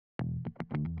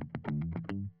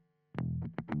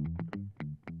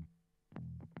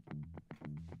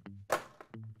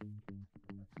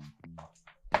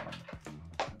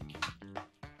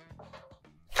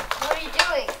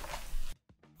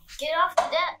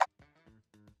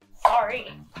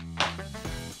sorry.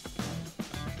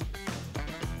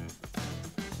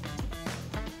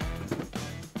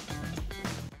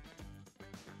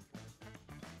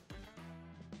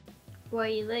 Why are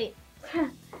you late?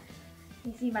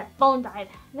 You see, my phone died.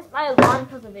 Missed my alarm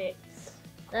because of it.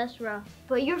 That's rough.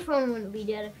 But your phone wouldn't be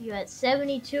dead if you had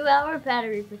 72-hour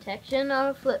battery protection on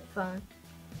a flip phone.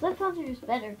 Flip phones are just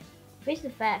better. Face the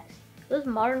facts. Those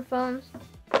modern phones,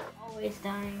 always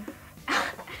dying.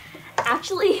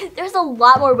 Actually, there's a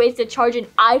lot more ways to charge an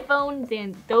iPhone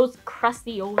than those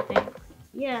crusty old things.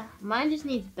 Yeah, mine just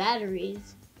needs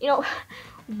batteries. You know,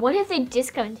 what if they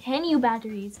discontinue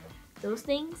batteries? Those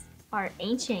things are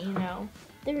ancient, you know.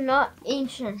 They're not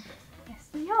ancient. Yes,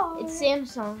 they are. It's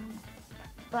Samsung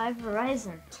by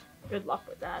Verizon. Good luck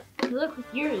with that. Good luck with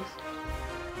yours.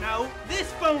 No,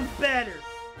 this phone's better.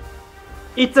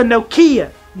 It's a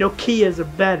Nokia. Nokias are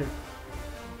better.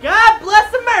 God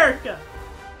bless America.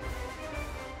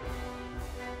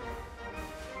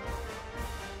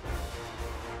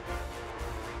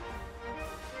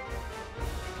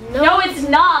 No, it's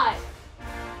not.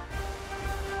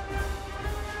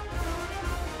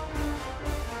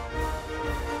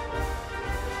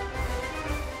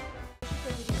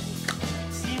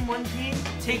 Team one team,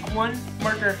 take one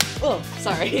marker. Oh,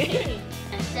 sorry.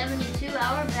 And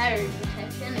 72-hour battery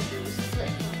protection if you use a flip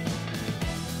phone.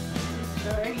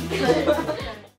 Sorry.